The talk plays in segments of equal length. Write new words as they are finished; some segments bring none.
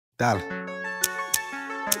Dolla.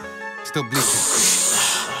 Still bleaching.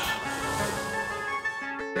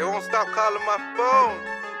 They won't stop calling my phone.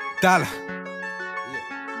 Dolla.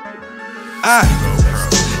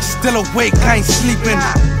 Still awake, I ain't sleeping.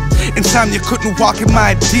 In time you couldn't walk in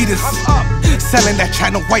my Adidas. Selling that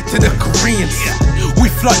China white to the Koreans. We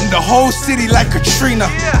flooding the whole city like Katrina.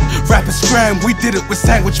 Rappers scram, we did it with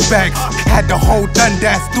sandwich bags. Had the whole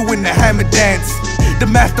Dundas doing the hammer dance. The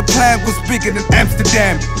master plan was bigger than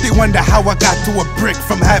Amsterdam. They wonder how I got to a brick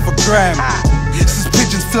from half a gram. Since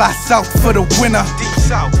pigeons fly south for the winter,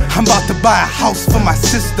 I'm about to buy a house for my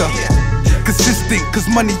sister. Consistent, cause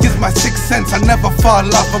money is my sixth sense. I never fall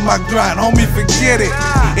off of my grind, homie, forget it.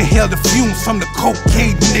 Inhale the fumes from the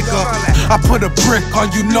cocaine, nigga. I put a brick on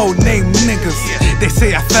you no-name niggas. They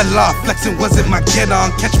say I fell off, flexing wasn't my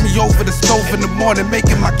get-on. Catch me over the stove in the morning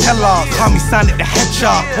making my Kellogg. Call me Sonic the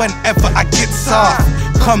Hedgehog whenever I get soft.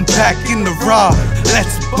 Come back in the raw,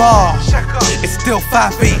 let's ball. It's still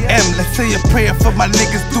 5 a.m. Let's say a prayer for my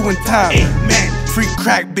niggas doing time. Amen. Free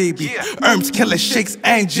crack, baby. Erms, killer shakes,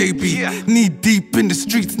 and JB. Knee deep in the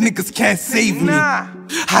streets, niggas can't save me.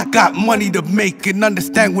 I got money to make and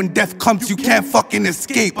understand when death comes, you can't fucking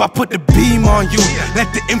escape. I put the beam on you,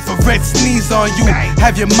 let the infrared sneeze on you.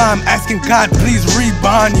 Have your mom asking God, please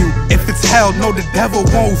rebond you. If it's hell, no, the devil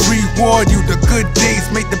won't reward you. The good days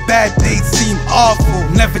make the bad days seem awful.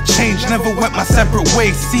 Never changed, never went my separate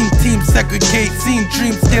ways. Seen teams segregate, seen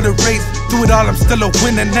dreams get erased. Through it all, I'm still a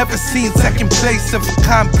winner, never seen second place. If a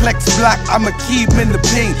complex block, I'ma keep in the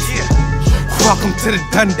paint. Welcome to the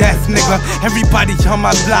Dundas, nigga. Everybody on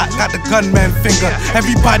my block got the gunman finger.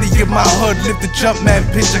 Everybody in my hood live the Jumpman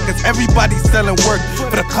picture. Cause everybody's selling work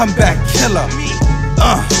for the comeback killer.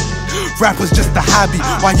 Rap was just a hobby.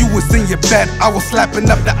 While you was in your bed, I was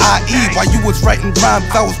slapping up the IE. While you was writing rhymes,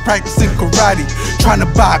 I was practicing karate. Trying to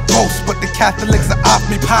buy a ghost, but the Catholics are off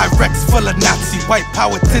me. Pyrex full of Nazi. White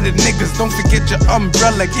power to the niggas. Don't forget your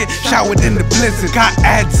umbrella, get showered in the blizzard. Got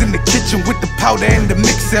ads in the kitchen with the powder and the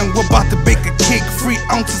mix. And we're about to bake a cake. 3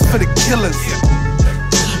 ounces for the killers.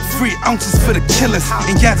 3 ounces for the killers.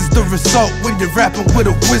 And yeah, that's the result when you're rapping with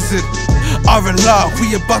a wizard. R&R,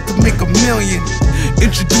 we about to make $1 million.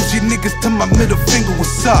 Introduce you niggas to my middle finger,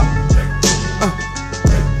 what's up?